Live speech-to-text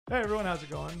Hey everyone, how's it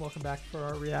going? Welcome back for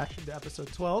our reaction to episode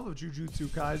 12 of Jujutsu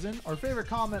Kaisen. Our favorite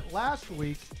comment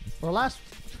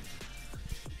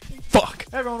Fuck!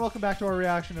 Hey everyone, welcome back to our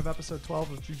reaction of episode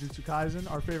 12 of Jujutsu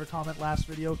Kaisen. Our favorite comment last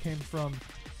video came from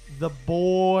the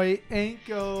boy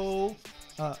Anko.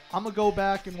 I'm gonna go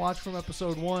back and watch from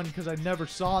episode 1 because I never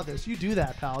saw this. You do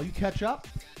that, pal. You catch up.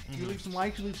 You leave some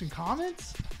likes, you leave some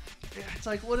comments. It's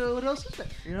like, what else is there?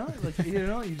 You know, like you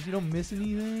don't miss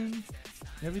anything.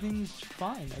 Everything's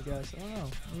fine, I guess. I don't know.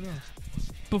 Who knows?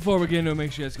 Before we get into it,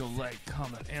 make sure you guys go like,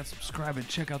 comment, and subscribe, and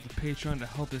check out the Patreon to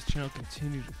help this channel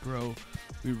continue to grow.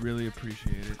 We really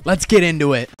appreciate it. Let's get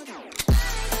into it. And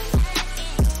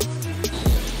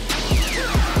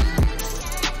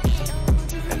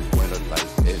when a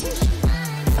life ends,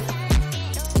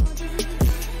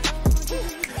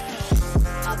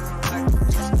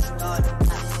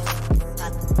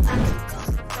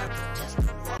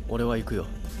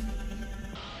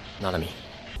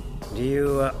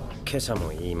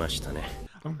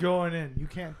 I'm going in. You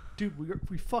can't, dude.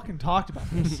 We fucking talked about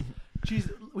this.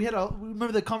 Jeez, we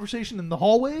remember the conversation in the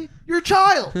hallway. You're a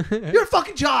child. You're a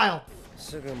fucking child.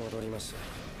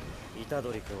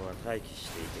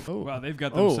 Oh, wow, they've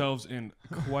got themselves in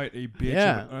quite a bitch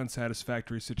of an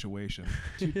unsatisfactory situation.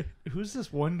 Dude, who's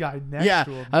this one guy next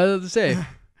to him? I was about to say.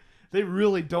 They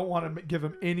really don't want to give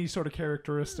him any sort of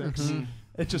characteristics.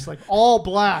 It's just like all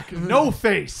black, no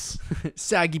face,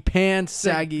 saggy pants,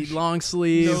 saggy long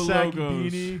sleeves, no saggy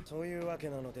beanie.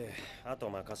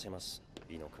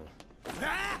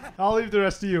 I'll leave the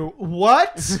rest to you.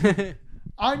 What?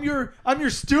 I'm your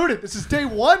student. This is day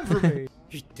 1 for me.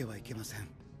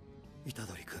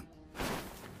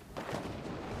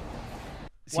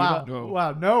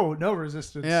 Wow, no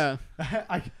resistance. Yeah.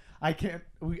 I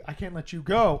can't let you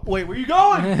go. Wait, where are you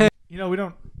going? You know, we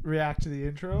don't react to the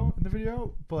intro in the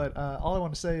video, but all I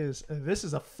want to say is this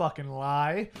is a fucking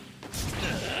lie.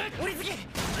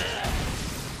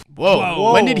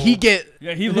 Whoa. When did he get...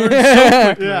 Yeah, he learned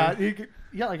so quickly.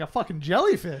 Yeah, like a fucking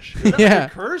jellyfish. Is that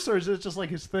like a curse, or is it just like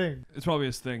his thing? It's probably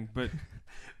his thing, but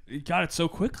he got it so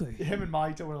quickly. Him and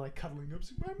Mahito were like cuddling up.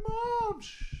 Like, my mom,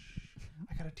 shh.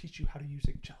 I gotta teach you how to use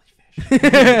a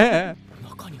jellyfish.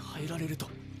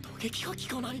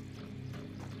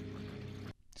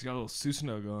 He's got a little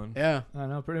Susanoo going. Yeah. I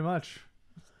know, pretty much.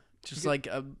 Just like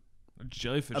a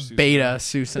jellyfish. A beta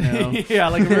Susanoo. Yeah,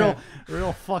 like a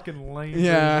real fucking lame.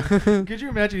 Yeah. Could you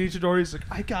imagine Itadori's like,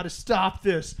 I gotta stop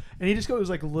this, and he just goes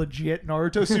like legit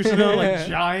Naruto Susanoo, like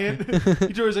giant.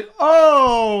 Itadori's like,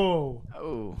 oh.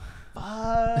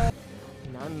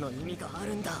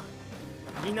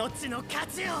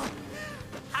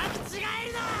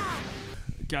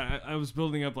 God, I was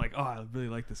building up like, oh, I really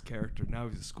like this character. Now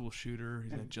he's a school shooter.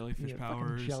 He's got jellyfish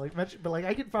powers. But like,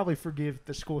 I could probably forgive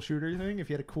the school shooter thing if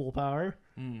he had a cool power.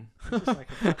 Just like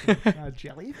a fucking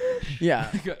jellyfish. Yeah.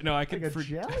 No, I could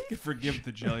forgive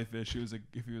the jellyfish.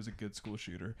 If he was a good school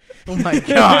shooter. Oh my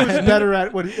god. He was better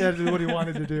at what he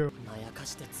wanted to do.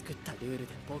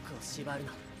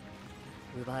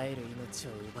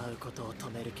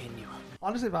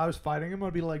 Honestly, if I was fighting him,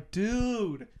 I'd be like,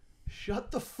 dude,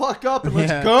 shut the fuck up and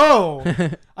let's go.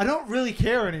 I don't really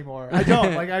care anymore. I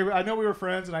don't. Like, I know we were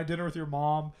friends and I had dinner with your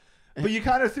mom, but you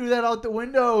kind of threw that out the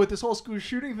window with this whole school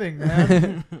shooting thing,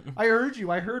 man. I heard you.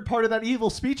 I heard part of that evil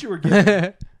speech you were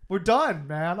giving. We're done,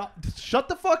 man. Shut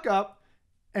the fuck up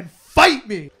and fight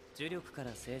me.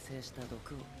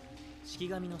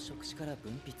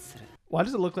 Why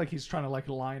does it look like he's trying to like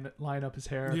line up his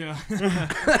hair?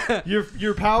 Yeah.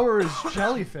 Your power is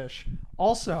jellyfish.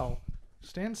 Also,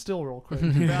 stand still real quick.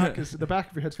 The back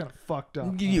of your head's kind of fucked up.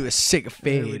 I'll give you a sick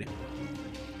fade.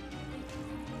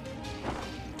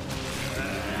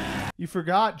 You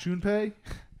forgot, Junpei.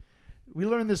 We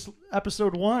learned this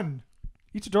episode 1.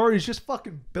 Itadori's just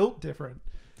fucking built different.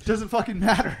 It doesn't fucking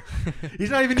matter.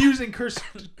 He's not even using curse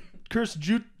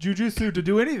jujutsu to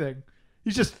do anything.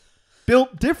 He's just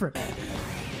built different.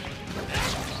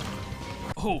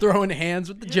 Throwing hands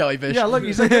with the jellyfish. Yeah, look,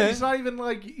 he's not even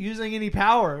like using any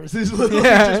powers. He's literally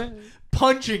just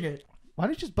punching it. Why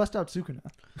don't you just bust out Sukuna?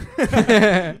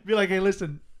 Be like, hey,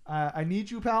 listen, I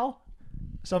need you, pal.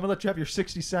 So I'm gonna let you have your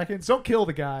 60 seconds. Don't kill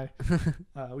the guy.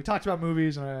 We talked about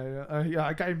movies, and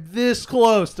I got him this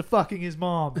close to fucking his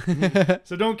mom.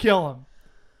 So don't kill him.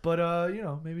 But you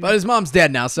know, maybe. But his mom's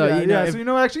dead now, so you know. So you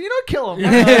know, actually, you don't kill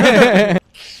him.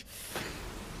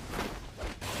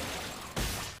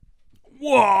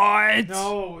 What?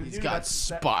 No, he's got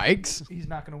spikes. He's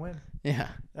not gonna win. Yeah.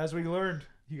 As we learned,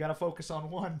 you gotta focus on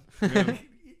one. You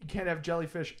can't have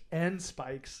jellyfish and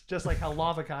spikes. Just like how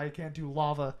Lava Kai can't do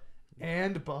lava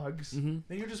and bugs, then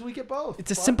you're just weak at both.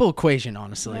 It's a simple equation,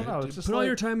 honestly. No, it's just put all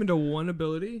your time into one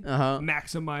ability, Uh-huh.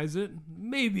 maximize it.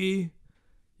 Maybe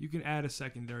you can add a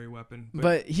secondary weapon.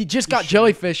 But he just got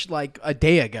jellyfish like a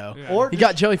day ago. Yeah. Or He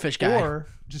got jellyfish guy. Or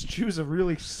just choose a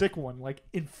really sick one, like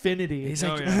Infinity. He's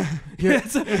Oh, like, yeah.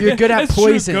 you're good at That's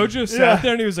true. poison. Gojo sat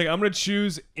there and he was like, I'm going to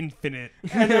choose Infinite.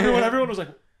 And everyone was like,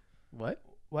 What?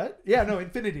 what? Yeah, no,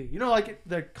 Infinity. You know, like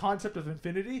the concept of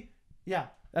Infinity? Yeah,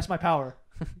 that's my power.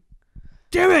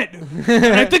 Damn it!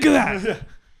 I think of that.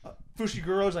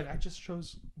 Fushiguro's like, I just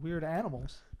chose weird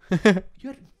animals. You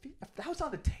had that was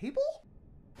on the table?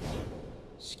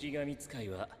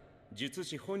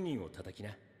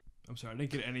 I'm sorry, I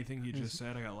didn't get anything he just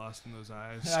said. I got lost in those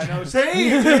eyes. I know,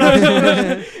 same.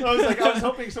 I was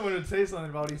hoping someone would say something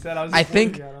about what he said. I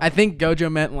think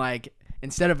Gojo meant like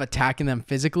instead of attacking them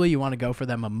physically, you want to go for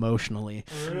them emotionally.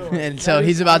 Really? And so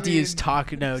he's about to use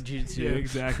Taku no Jutsu. Yeah,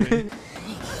 exactly.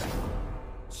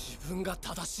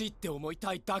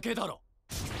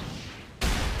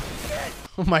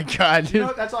 Oh my god. You know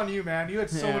what? That's on you, man. You had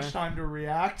so Yeah. much time to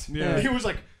react. Yeah. He was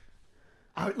like,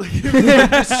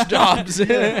 Just stops.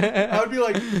 I would be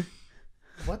like,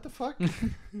 what the fuck?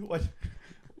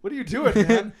 What are you doing,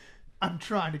 man? I'm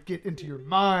trying to get into your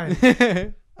mind.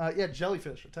 Yeah,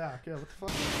 jellyfish attack. Yeah, what the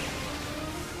fuck?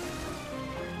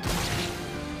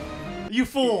 You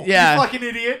fool. Yeah. You fucking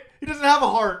idiot. He doesn't have a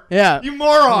heart. Yeah. You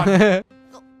moron.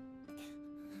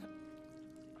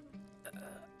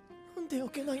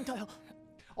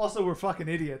 Also, we're fucking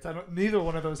idiots. Neither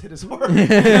one of those hit his heart.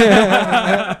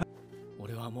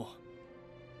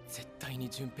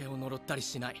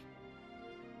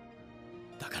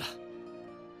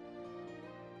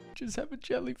 Just have a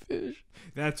jellyfish.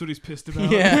 That's what he's pissed about.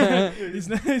 Yeah. he's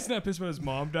not pissed about his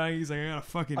mom dying. He's like, I got a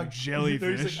fucking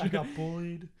jellyfish. He's like, I got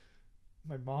bullied.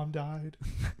 My mom died.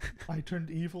 I turned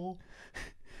evil.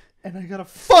 And I got a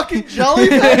fucking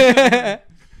jellyfish.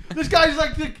 This guy's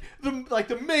like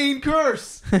the main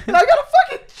curse. And I got a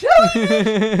fucking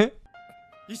jellyfish.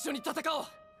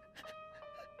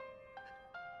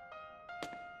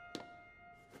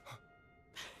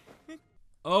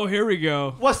 Oh, here we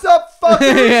go. What's up, fuckers?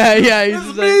 yeah, he's This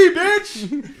is just me,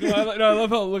 like, bitch. I love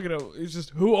how look at him. He's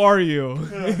just, who are you?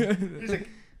 He's like,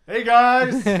 hey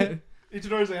guys.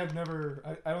 Itadori's like,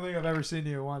 I don't think I've ever seen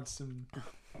you once in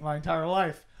my entire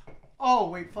life. Oh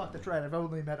wait, fuck, that's right. I've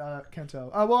only met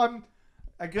Kento. Well,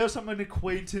 I guess I'm an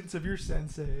acquaintance of your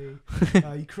sensei.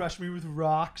 He crushed me with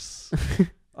rocks.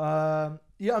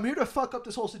 Yeah, I'm here to fuck up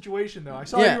this whole situation though. I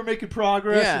saw you were making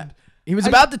progress. Yeah. And he was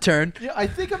about to turn. yeah, I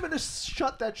think I'm gonna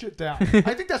shut that shit down.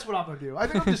 I think that's what I'm gonna do. I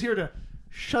think I'm just here to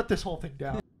shut this whole thing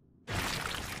down.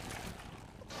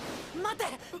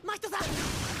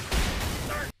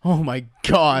 Oh my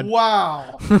god.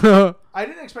 Wow. I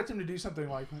didn't expect him to do something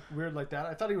like weird like that.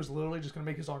 I thought he was literally just gonna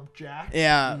make his arm jack.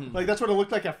 Yeah. Like that's what it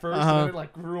looked like at first, and then it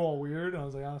like grew all weird. And I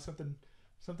was like, oh,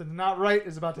 something not right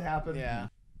is about to happen. Yeah.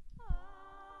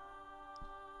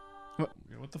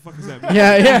 What the fuck is that?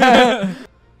 Yeah.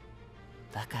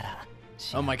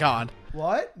 Oh my god.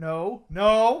 What? No.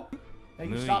 Hey,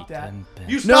 you stop that.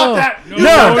 You No. stop that. No. You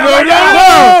stop that right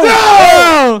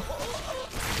now. No.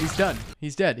 He's done.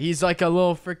 He's dead. He's like a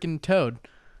little freaking toad.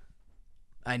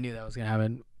 I knew that was gonna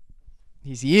happen.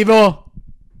 He's evil.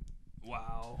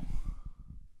 Wow.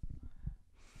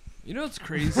 You know what's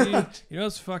crazy? You know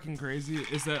what's fucking crazy?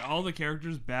 Is that all the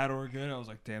characters, bad or good, I was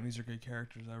like, damn, these are good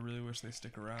characters. I really wish they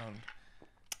stick around.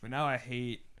 But now I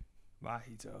hate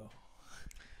Mahito.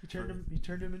 You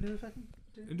turned him into a fucking...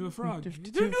 Into a frog.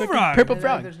 Into a new frog. Purple And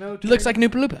frog. there's no He looks like turning-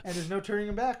 Noopa Loopa. And there's no turning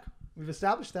him back. We've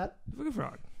established that. Look at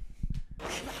frog.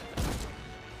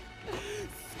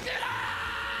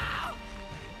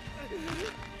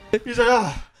 He's like,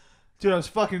 oh, dude, I was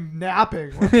fucking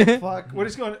napping. What the fuck? What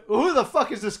is going? Who the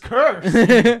fuck is this curse?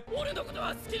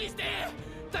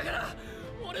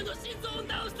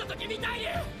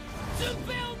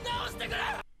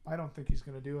 I don't think he's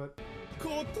gonna do it. I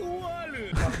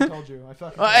fucking told you. I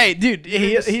fucking. Oh, hey, dude,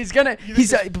 he's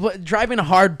driving a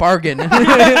hard bargain. He's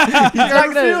I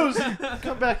not gonna. refuse.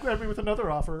 Come back at me with another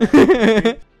offer.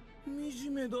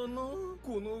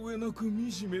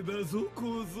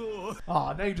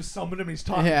 Oh, now you just summoned him. He's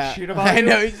talking shit about I you.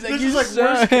 know. He's like, This you is like so-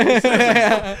 worst case. This is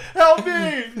like, help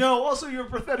me! No, also you're a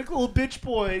pathetic little bitch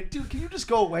boy, dude. Can you just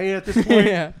go away at this point?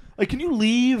 Yeah. Like, can you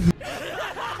leave?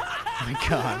 Oh my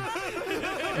god.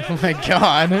 Oh my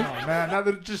god. Oh man, now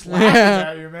they're just laughing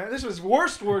at you, man. This was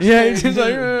worst Yeah, case. he's just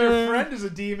like, Your friend is a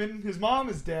demon. His mom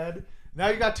is dead. Now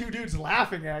you got two dudes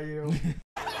laughing at you.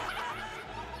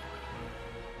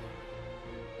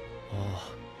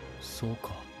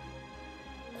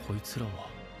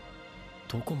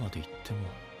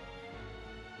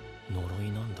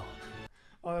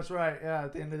 Oh, that's right. Yeah,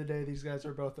 at the end of the day, these guys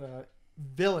are both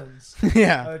villains.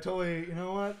 Yeah. Totally. You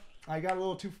know what? I got a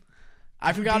little too.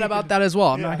 I forgot about that as well.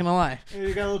 I'm Yeah. not gonna lie.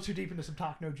 You got a little too deep into some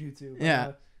talk no jutsu. But,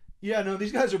 Yeah. Yeah. No,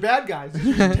 these guys are bad guys.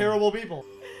 These are terrible people.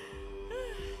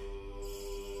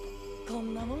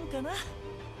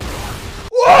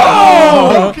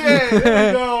 Whoa! Okay, there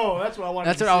we go. That's what I wanted.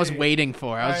 That's to what I was see. waiting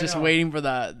for. I was just know. waiting for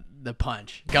the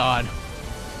punch. God,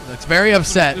 looks very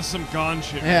upset. There's some gone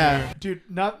shit. Yeah. Right Dude.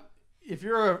 Not if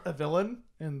you're a villain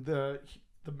and the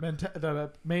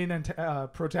main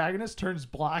protagonist turns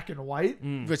black and white.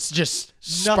 It's just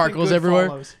Nothing sparkles good everywhere.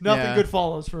 Follows. Nothing Yeah. good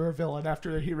follows for a villain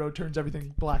after a hero turns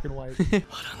everything black and white.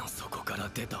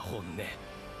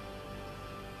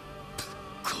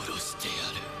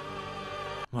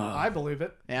 I believe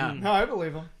it. Yeah. No, I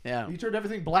believe him. Yeah. He turned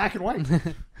everything black and white.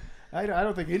 I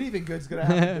don't think anything good's gonna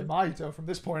happen to Mahito from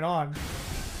this point on.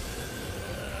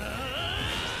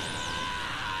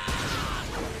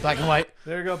 Black and white.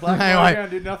 There you go, black and white again,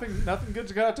 dude. Nothing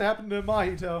good's got to happen to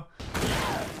Mahito.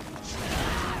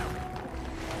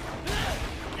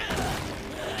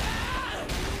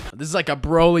 This is like a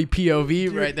Broly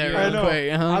POV right there. I Real know.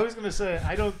 quick. I was gonna say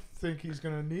I don't think he's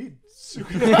gonna need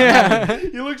Sukuna.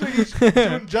 He looks like he's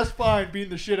doing just fine beating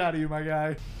the shit out of you, my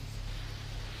guy.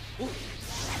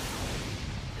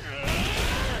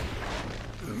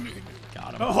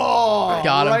 Got him. Oh,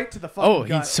 Got him. right to the fucking Oh, he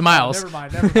gut. smiles. Never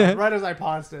mind. Right as I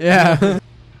paused it. Yeah.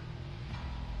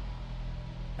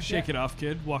 Shake it off,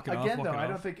 kid. Walk it off. Again, Walk though, it I off.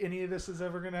 don't think any of this is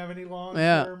ever gonna have any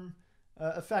long-term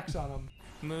effects on him.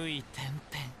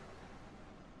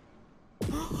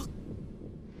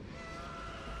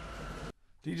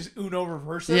 Did he just Uno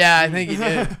reverse it? Yeah, I think he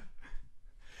did.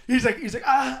 he's like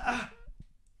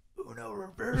Uno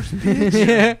reverse,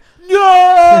 bitch.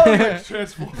 No! He like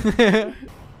transformed.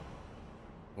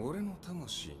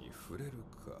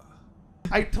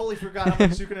 I totally forgot how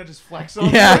much Sukuna just flexed on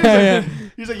Yeah.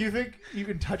 him. He's like, you think you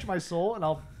can touch my soul and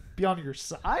I'll be on your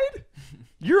side?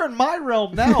 You're in my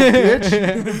realm now, bitch.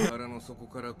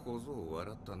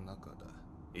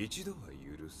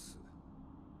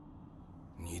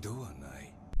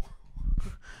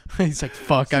 He's like,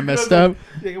 fuck, I Sukuna's messed like, up.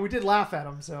 Yeah, we did laugh at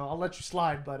him, so I'll let you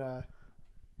slide, but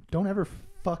don't ever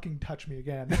fucking touch me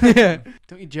again.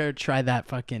 Don't you dare try that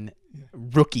fucking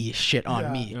rookie shit on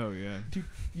Yeah. me. Oh yeah. Dude,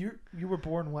 you were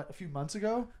born what, a few months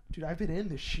ago? Dude, I've been in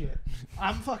this shit.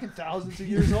 I'm fucking thousands of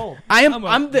years old. I'm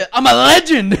a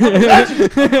legend.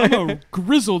 I'm a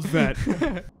grizzled vet.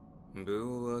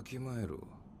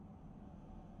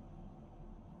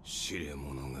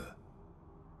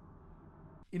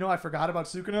 You know, I forgot about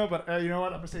Sukuna, but you know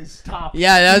what? I'm gonna say stop.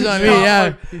 Yeah, that's what I mean. Stop. Yeah.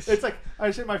 Like, it's like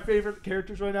I say my favorite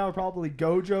characters right now are probably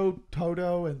Gojo,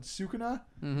 Todo, and Sukuna.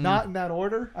 Not in that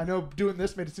order. I know doing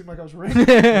this made it seem like I was ranking,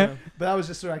 but that was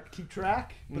just so I could keep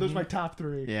track. But those are my top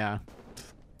three. Yeah.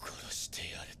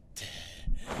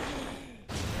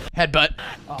 Headbutt.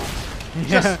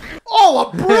 Just a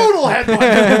brutal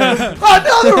headbutt.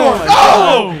 Another one.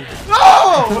 No!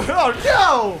 No! Oh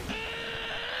no!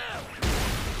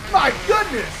 My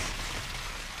goodness!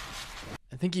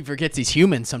 I think he forgets he's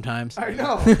human sometimes. I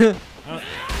know.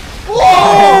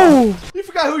 Whoa! You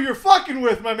forgot who you're fucking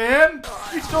with, my man.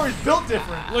 Each story's built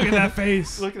different. Look at that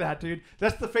face. Look at that, dude.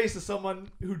 That's the face of someone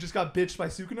who just got bitched by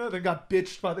Sukuna, then got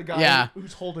bitched by the guy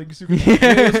who's holding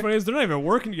Sukuna. What's funny is they're not even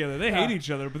working together. They hate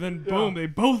each other, but then boom, they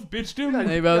both bitched him. Yeah,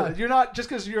 They both- you're not just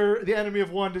because you're the enemy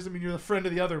of one doesn't mean you're the friend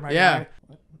of the other, my guy.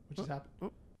 What just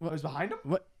happened? What was behind him?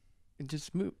 What? It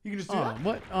just moved. You can just do Oh, that.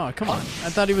 what? Oh, come on. I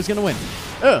thought he was going to win.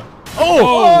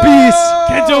 Oh, beast.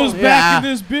 Kento's back in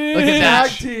Yeah. this bitch. Look at that.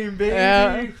 Tag team, baby.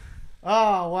 Yeah.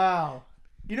 Oh, wow.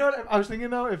 You know what I was thinking,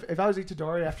 though? If I was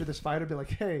Itadori after this fight, I'd be like,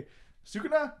 hey,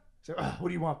 Sukuna? So, what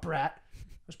do you want, brat? It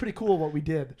was pretty cool what we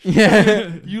did.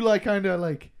 Yeah. You, like, kind of,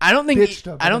 like, I don't think bitched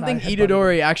him, I don't and think I headbutted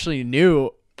Itadori actually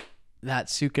knew that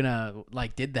Sukuna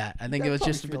like did that. I think I'd it was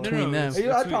just probably feel between them. Yeah, I'd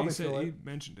That's what probably he said. feel it. He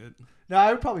mentioned it. No,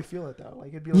 I would probably feel it, though. Like,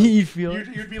 it'd be like, You'd feel it.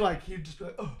 you'd be like, you'd just be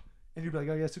like, oh. And you'd be like,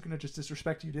 oh, yeah, Sukuna just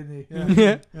disrespected you, didn't he?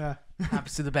 Yeah. Yeah.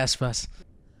 Happens to the best of us.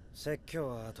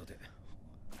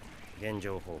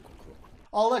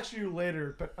 I'll lecture you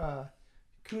later, but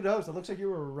kudos. It looks like you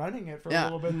were running it for a Yeah,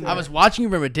 little bit there. I was watching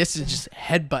him from a distance just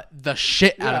headbutt the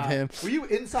shit out of him. Were you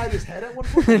inside his head at one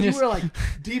point? You were like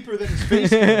deeper than his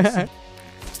face was.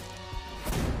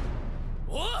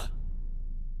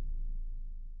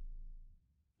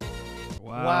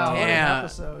 Wow. What an Damn.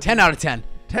 episode. 10 out of 10.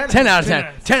 10 out of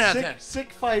 10. 10 out of 10.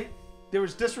 Sick fight. There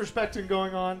was disrespecting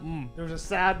going on. There was a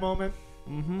sad moment.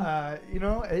 You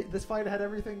know, this fight had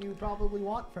everything you would probably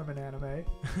want from an anime.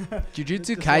 Jujutsu Just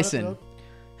let it Kaisen build.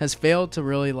 has failed to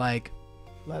really like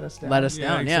let us down. Let us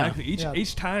down. Yeah. Exactly.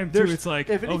 Each time too, There's- it's like,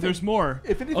 if anything- there's more.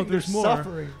 If anything, Oh, there's they're more.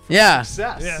 suffering from Yeah.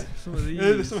 success. Yeah. Some of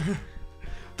these.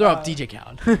 Throw up DJ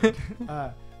Khaled.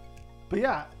 But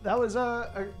yeah, that was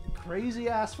a crazy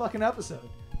ass fucking episode.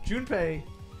 Junpei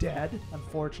dead.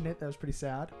 Unfortunate. That was pretty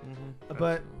sad.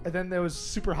 But and then there was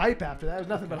super hype after that. It was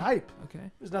nothing but hype. Okay.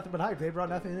 It was nothing but hype. They brought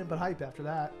nothing in but hype after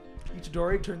that.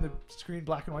 Itadori turned the screen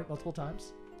black and white multiple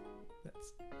times.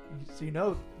 So you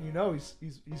know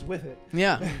he's with it.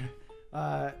 Yeah.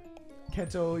 Kento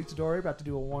Itadori about to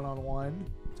do a one-on-one.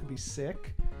 It's gonna be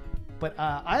sick. But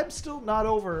I'm still not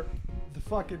over the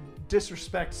fucking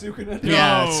disrespect Sukuna.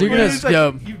 Yeah, No. Sukuna's He's like,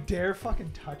 dope. you dare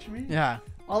fucking touch me? Yeah.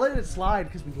 I'll let it slide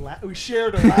because we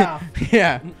shared a laugh.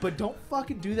 Yeah. But don't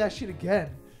fucking do that shit again.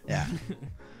 Yeah.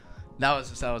 That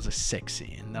was a sick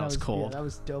scene. That was cool. Yeah, that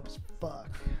was dope as fuck.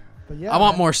 But yeah, I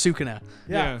want man. more Sukuna.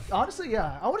 Yeah. Yeah. Honestly,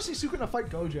 yeah. I want to see Sukuna fight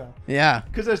Gojo. Yeah.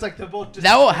 Because there's like the both just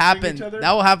That will fighting happen. each other.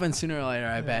 That will happen sooner or later,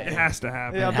 I bet. It has to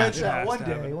happen. Yeah, It has eventually. to One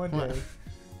happen. day. One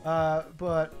day.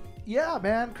 But yeah,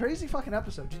 man. Crazy fucking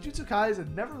episode. Jujutsu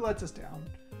Kaisen never lets us down.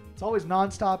 It's always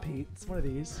non-stop heat. It's one of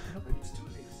these. It's two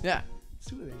of these. Yeah. It's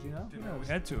two of these, you know? Who We knows?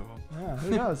 had two of them. Yeah,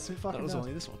 who knows? Who fucking That was knows?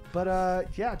 only this one. But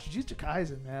yeah, Jujutsu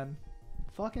Kaisen, man.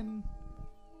 Fucking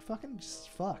just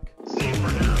fuck.